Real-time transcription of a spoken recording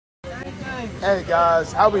Hey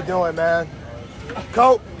guys, how we doing, man?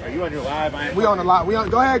 Cope. Are you on your live? We on the live.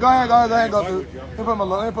 Go ahead. Go through. Let me put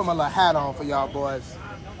my little hat on for y'all boys.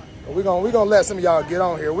 We gonna let some of y'all get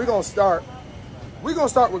on here. We gonna start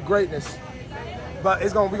with greatness, but we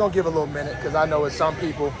gonna give a little minute because I know it's some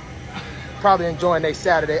people probably enjoying their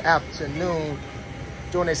Saturday afternoon,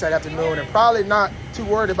 and probably not too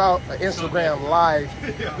worried about an Instagram live.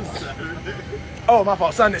 Oh, my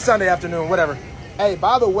fault. Sunday afternoon, whatever. Hey,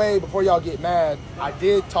 by the way, before y'all get mad, I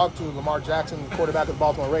did talk to Lamar Jackson, the quarterback of the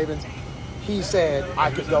Baltimore Ravens. He said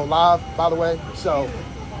I could go live, by the way, so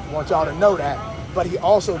I want y'all to know that. But he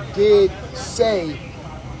also did say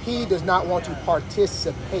he does not want to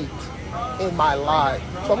participate in my live.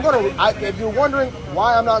 So if you're wondering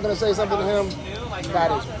why I'm not gonna say something to him,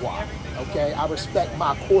 that is why. Okay, I respect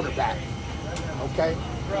my quarterback. Okay,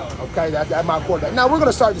 that's my quarterback. Now we're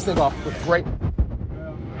gonna start this thing off with great.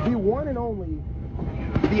 The one and only,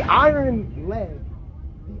 the iron leg,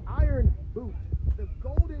 the iron boot, the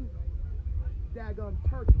golden daggum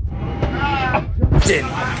turkey. Justin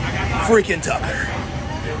freaking Tucker.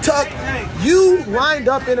 Tuck, you lined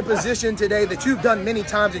up in a position today that you've done many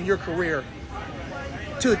times in your career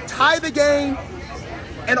to tie the game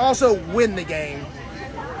and also win the game.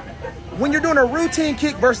 When you're doing a routine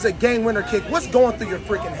kick versus a game winner kick, what's going through your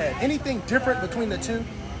freaking head? Anything different between the two?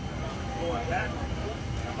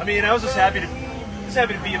 I mean, I was just happy to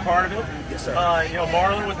be a part of it. Yes, sir.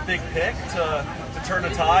 Marlon with the big pick to turn the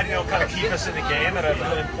tide, kind of keep us in the game at a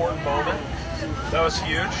really important moment. That was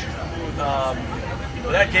huge.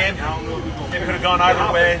 But that game, it could have gone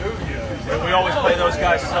either way. We always play those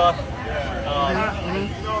guys tough.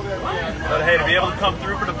 But hey, to be able to come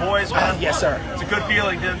through for the boys, man, yes, sir. It's a good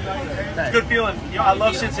feeling, dude. It's a good feeling. I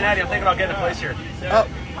love Cincinnati. I'm thinking about getting a place here. Oh,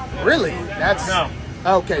 really? No.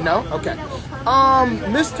 Okay, no? Okay.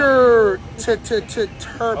 Mr.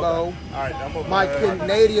 Turbo, my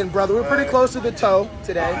Canadian brother. We're pretty close to the toe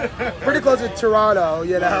today. Pretty close to Toronto,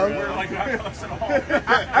 you know. We're like not close at all.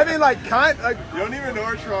 I mean, like, You don't even know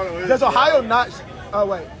where Toronto is. Does Ohio not? Oh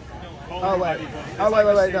wait,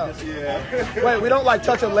 no. Yeah. Wait, we don't like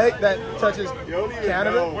touch a lake that touches You don't even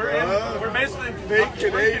Canada? know, We're basically fake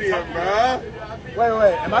Canadian, bro.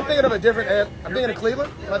 Wait. Am I thinking of a different? I'm thinking of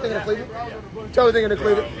Cleveland. Am I thinking of Cleveland? Totally thinking of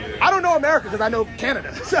Cleveland. I don't know America because I know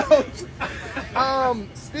Canada. So,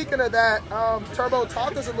 speaking of that, Turbo,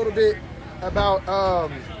 talk to us a little bit about.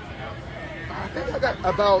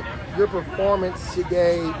 About your performance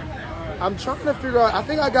today. I'm trying to figure out. I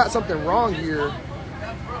think I got something wrong here.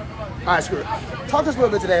 All right, screw it. Talk to us a little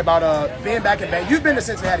bit today about being back in Bengals. You've been to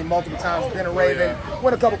Cincinnati multiple times, been a Raven,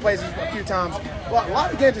 went a couple places a few times. Well, a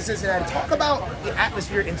lot of games in Cincinnati. Talk about the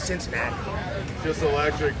atmosphere in Cincinnati. Just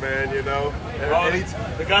electric, man, the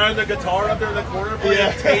guy on the guitar up there in the corner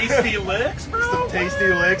playing tasty licks, bro. Some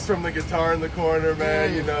tasty licks from the guitar in the corner, man.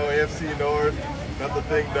 AFC North. Got the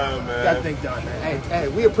thing done, man. Got the thing done, man. Hey,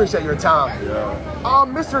 we appreciate your time. Yeah.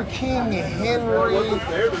 Mr. King Henry,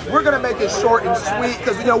 we're going to make it short and sweet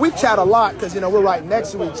because, we chat a lot because, we're right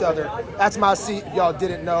next to each other. That's my seat. If y'all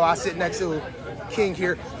didn't know, I sit next to King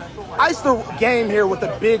here. Iced the game here with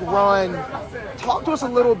a big run. Talk to us a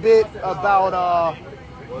little bit about,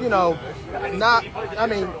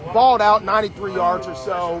 balled out 93 yards or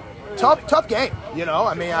so. Tough game,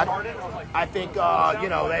 I think,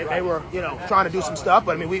 they were, trying to do some stuff,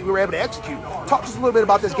 but, we were able to execute. Talk to us a little bit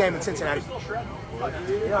about this game in Cincinnati.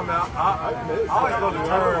 Yeah, man, I always love the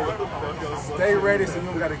term, stay ready so you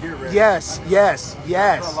don't got to get ready. Yes.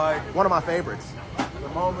 So, like, one of my favorites. The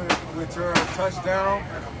moment with your touchdown,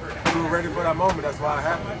 you were ready for that moment. That's why it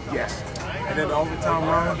happened. Yes. And then the overtime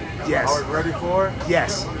run, yes. I was ready for it.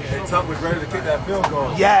 Yes. And Tuck was ready to kick that field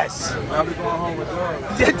goal. Yes. Now we going home with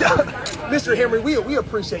Doug. Mr. Henry, we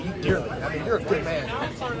appreciate you dearly. You're a good man.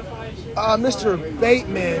 Mr.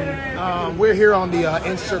 Bateman, we're here on the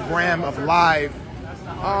Instagram of Live.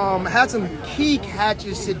 Had some key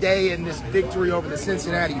catches today in this victory over the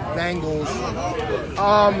Cincinnati Bengals.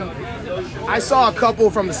 I saw a couple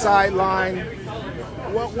from the sideline.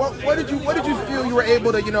 What did you feel you were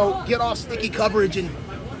able to get off sticky coverage and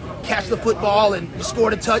catch the football and you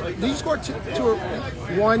scored a touch? You scored two or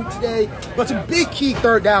one today, but some big key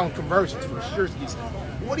third down conversions for sure.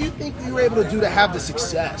 What do you think you were able to do to have the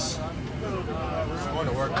success? Just going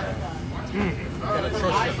to work. You gotta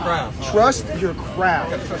trust your craft. Trust your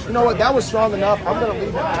craft. You know what? That was strong enough. I'm gonna leave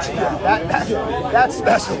it at that's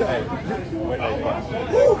special.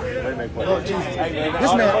 Oh Jesus!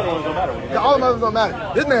 This man, all the others don't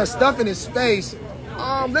matter. This man's stuffing his face.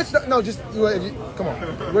 Come on.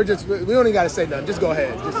 We don't even gotta say nothing. Just go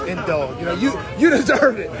ahead. Just indulge. You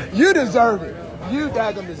deserve it. You deserve it. You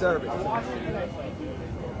daggum deserve it.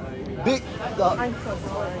 Big. I'm so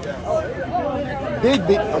sorry. Big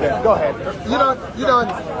beat. Okay, go ahead. You know,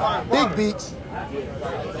 Big Beats.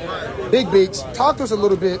 Big Beats. Talk to us a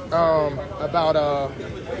little bit about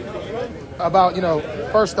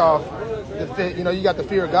first off, the fit. You got the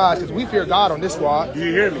fear of God because we fear God on this squad. Do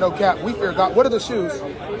you hear me? No cap. We fear God. What are the shoes?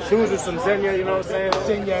 Shoes are some Xenia, you know what I'm saying?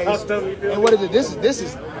 Xenia. Custom. You feel And me? what is it? This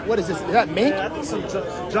is what is this? Is that mink? I think some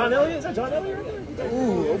John Elliott. Is that John Elliott?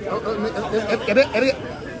 Ooh.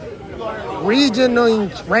 Regional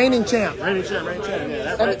reigning champ. Rainy champ.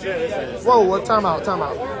 Yeah, that's right. Whoa, what? Time out. Some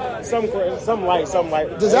light.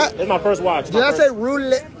 Does that? It's my first watch. Did I say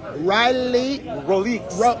Riley?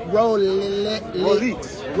 Rolex?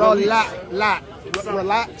 Relax.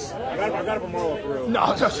 I got it from Marlon for real.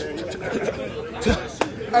 No.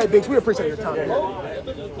 Hey, Biggs, we appreciate your time.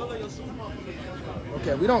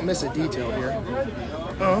 Okay, we don't miss a detail here.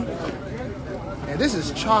 And this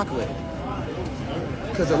is chocolate.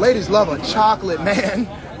 Because the ladies love a chocolate, man.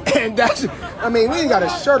 And that's, I mean, we ain't got a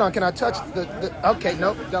shirt on. Can I touch the okay,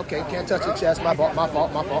 nope, okay, can't touch the chest. My fault.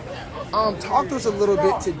 Talk to us a little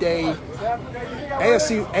bit today.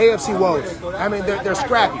 AFC woes. I mean, they're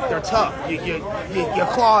scrappy. They're tough. You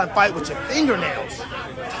claw and fight with your fingernails.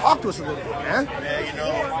 Talk to us a little bit, man. Man,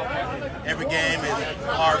 every game is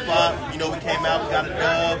hard fought. We came out, we got a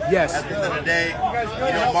dub. Yes. At the end of the day,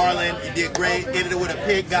 Marlon, you did great. Ended it with a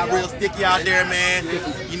pick. Got real sticky out there, man. You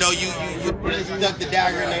really stuck the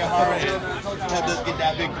dagger in their heart and helped us get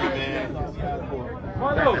that victory, man.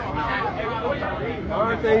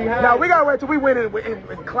 Now we gotta wait till we win in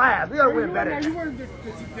class. We gotta win better.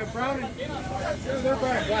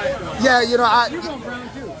 Yeah,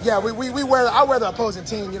 Yeah, we wear. I wear the opposing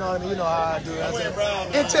team. You know what I mean? You know how I do.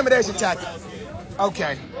 Intimidation tactic.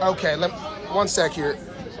 Okay. One sec here.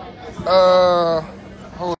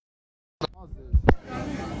 Hold on.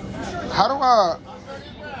 How do I?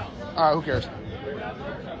 Alright, who cares?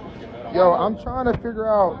 Yo, I'm trying to figure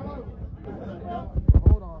out.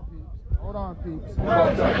 Hold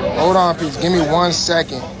on, peeps. Give me 1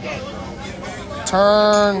 second.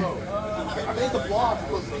 Turn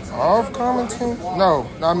off commenting. No,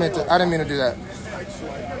 I didn't mean to do that.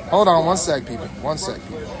 Hold on, 1 sec, people. 1 sec.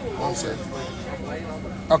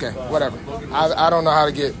 Okay, whatever. I don't know how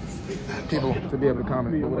to get people to be able to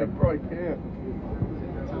comment. Whatever.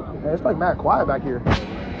 It's like mad quiet back here.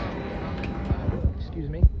 Excuse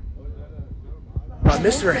me.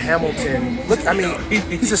 Mr. Hamilton, look, I mean,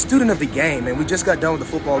 he's a student of the game, and we just got done with the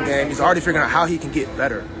football game. He's already figuring out how he can get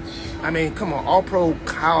better. I mean, come on, All-Pro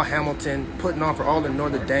Kyle Hamilton putting on for all the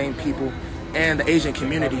Notre Dame people and the Asian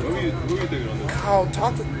community. Kyle,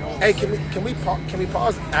 talk to. Hey, can we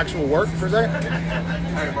pause actual work for a second?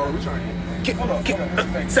 Hey, Marlon, we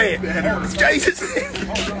trying. Say it. Jesus.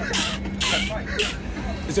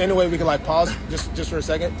 Is there any way we can pause just for a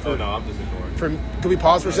second? Oh no, I'm just ignoring. Can we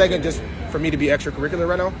pause for a second just for me to be extracurricular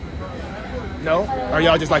right now? No? Are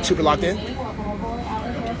y'all just super locked in?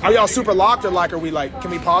 Are y'all super locked or are we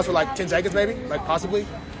can we pause for 10 seconds maybe? Possibly?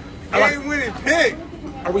 Game winning pick.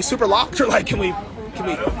 Are we super locked or can we? No,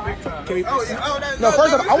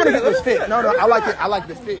 first off, I want to get this fit. No, I like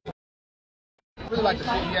this fit. I really like the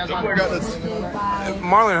fit he has on.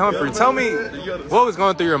 Marlon Humphrey, tell me what's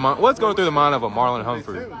going through the mind of a Marlon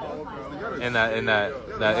Humphrey in that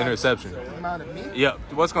interception? Yep.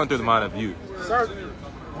 What's going through the mind of you? Sir,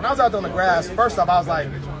 when I was out there on the grass, first off, I was like,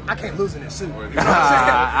 I can't lose in this suit. You know what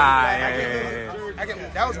I'm saying?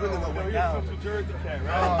 That was really what went down.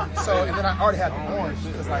 And then I already had the orange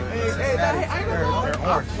because Cincinnati, they're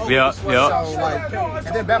orange. Yeah. So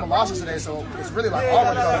and then Bama lost today, so it's really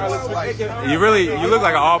Auburn. You look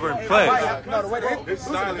like an Auburn play. No, the way they I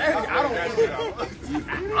don't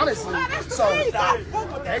honestly. So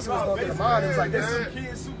actually was going through the mind. It was like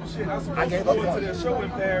this. I gave up 1, 2, 3,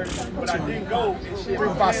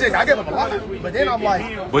 4, 5, 6. I gave up a lot, but then I'm like,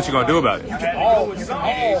 what you gonna do about it? You can all. It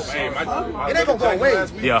ain't gonna go away.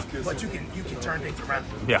 Yeah. But you can turn things around.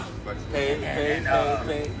 Yeah.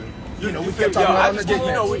 We kept talking about the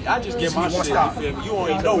I just get my shit. You don't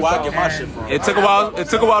even know where I get my shit from. It took a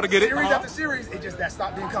while to get it. Series after series, it just that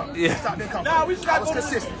stop didn't come. Yeah. Stop didn't come. Nah, we just got to go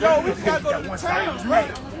consistent. We just got to go to the town.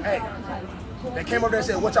 Hey. They came over there and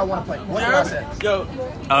said, what y'all want to play? What did I say? Yo.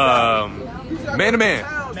 Man to man.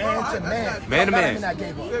 Man to man. Man to man. I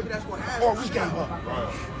gave up. Or we gave up.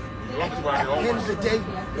 At the end of the day,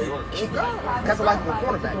 that's a likable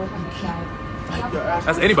quarterback.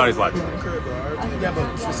 That's anybody's life. Yeah,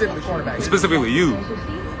 but specifically quarterback. Specifically you.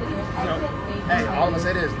 Hey, all I'm going to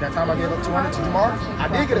say is, that time I gave up 200 to Jamar, I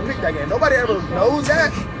did get a pick that game. Nobody ever knows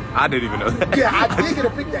that. I didn't even know that. Yeah, I did get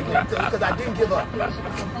a pick that game because I didn't give up. We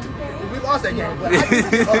lost that game, but I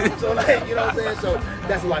didn't give up. So, you know what I'm saying? So,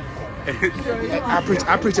 that's like I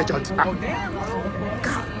appreciate y'all.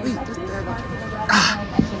 Golly, this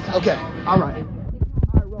okay, all right.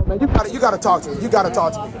 Man, you gotta talk to me. You gotta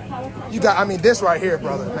talk to me. I mean, this right here,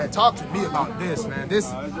 brother. Man, talk to me about this, man.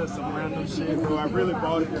 This. It's just some random shit, bro. I really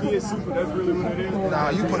bought it. Kid Super, that's really what it is. Nah,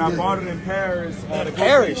 you put I bought it in Paris.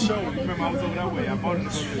 Paris? Show. You remember I was over that way. I bought it in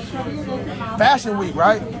the show. Fashion Week,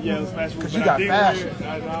 right? Yeah, it was Fashion Week. Because you got fashion.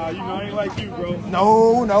 Nah, you know, I ain't like you, bro.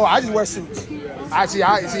 No, I just wear suits. I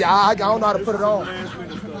don't know how to put it on.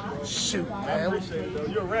 Shoot, man.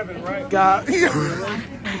 You're a Revan, right? God.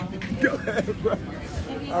 Go ahead, bro.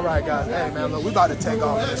 All right, guys. Hey, man, look, we about to take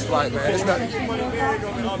off this flight, man. It's nothing.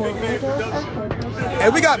 Hey,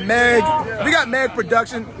 we got Meg. We got Meg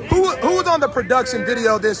Production. Who was on the production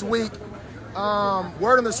video this week?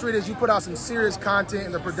 Word on the street is you put out some serious content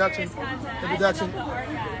in the production.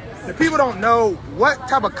 The people don't know what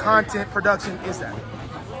type of content production is that. We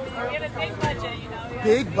have a big budget, you know.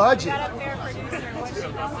 Big budget. Got a fair producer.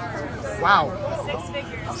 Wow. 6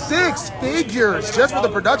 figures. 6 figures just for the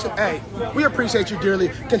production. Hey, we appreciate you dearly.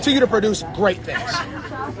 Continue to produce great things.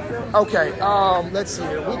 Okay, let's see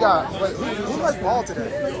here. We got, who likes ball today?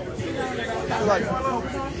 Who likes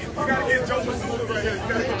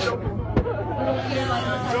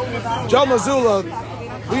Joe Mazzulla,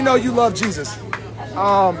 we know you love Jesus.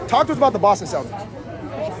 Talk to us about the Boston Celtics.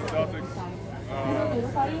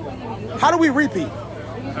 How do we repeat?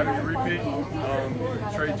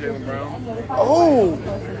 Trade Jaylen Brown.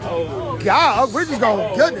 Oh, God, we're just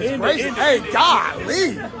going, goodness gracious. Hey,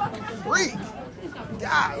 golly. Freak.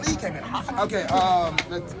 Golly, came in hot. Okay,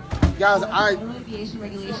 guys,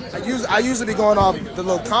 I usually be going off the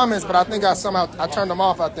little comments, but I think I turned them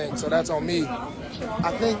off, I think, so that's on me.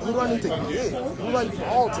 I think, who do I need to get? Who likes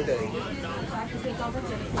ball today?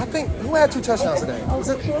 I think, who had 2 touchdowns today? Was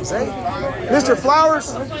it Zay? Mr.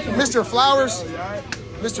 Flowers? Mr. Flowers?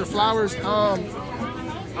 Mr. Flowers,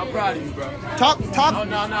 I'm proud of you, bro. Talk. No.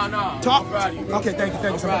 Talk. I'm proud of you, bro. Okay, thank you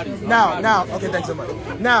so much. Now, okay, thanks so much.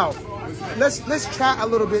 Now, let's chat a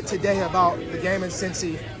little bit today about the game in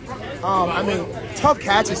Cincy. I mean, tough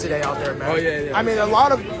catches today out there, man. Oh yeah. I mean, a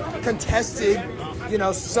lot of contested, you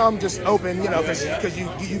know, some just open, you know, because you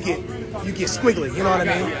get squiggly, you know what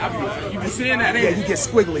I mean? You be saying that, Yeah, you get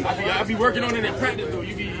squiggly. I be working on it in practice, though.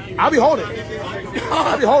 I'll be holding.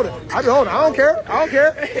 I don't care.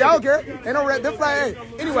 Y'all don't care. Ain't no red. This flag. Hey.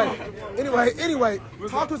 Anyway.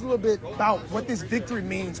 Talk to us a little bit about what this victory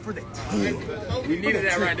means for the team. We needed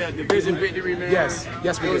that right there. Division victory, man. Yes, we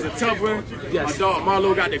did. It was a tough one. Yes. My dog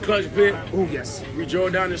Marlon got the clutch pick. Oh, yes. We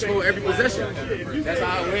drove down the score every possession. That's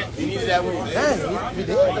how it went. We needed that win. Dang, we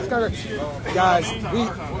did. That's kind of, guys.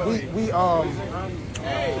 We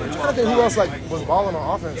I'm trying to think who else was balling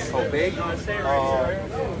on offense. Oh, big.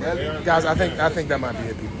 Guys, I think that might be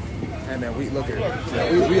it, people. Hey man, we look at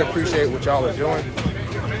it. We appreciate what y'all are doing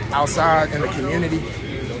outside in the community.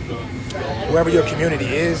 Wherever your community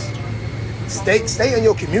is, stay in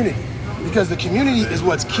your community because the community is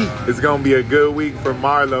what's key. It's gonna be a good week for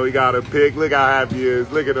Marlon. He got a pick. Look how happy he is.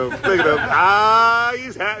 Look at him. Ah,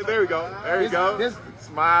 he's happy. There we go.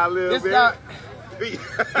 Smile a little bit.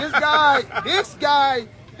 This guy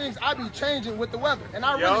thinks I be changing with the weather, and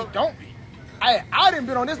I really don't be. I didn't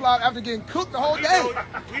been on this live after getting cooked the whole day.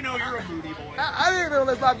 We know you're a moody boy. I didn't been on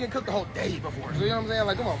this live getting cooked the whole day before. So you know what I'm saying?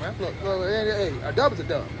 Like, come on, man. Look, hey, a dub is a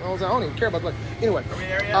dub. You know what I'm saying? I don't even care about anyway.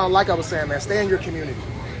 Like I was saying, man, stay in your community.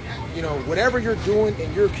 You know, whatever you're doing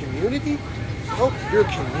in your community, help your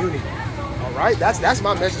community. All right, that's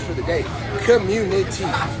my message for the day. Community.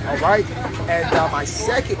 All right, and my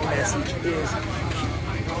second message is.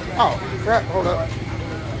 Oh crap! Hold up.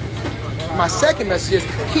 My second message is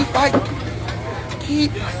keep fighting.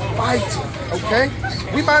 Keep fighting, okay?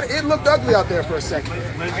 It looked ugly out there for a second.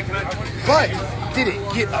 But did it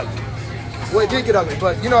get ugly? Well, it did get ugly,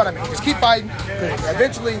 but you know what I mean. Just keep fighting, because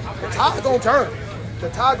eventually the tide's gonna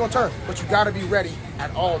turn. But you gotta be ready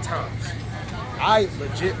at all times. I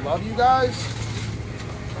legit love you guys.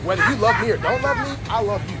 Whether you love me or don't love me, I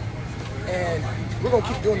love you. And we're gonna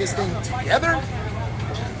keep doing this thing together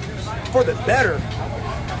for the better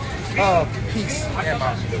of peace and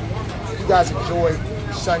love. You guys enjoy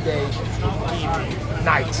Sunday evening,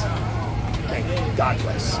 night. Thank you. God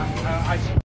bless.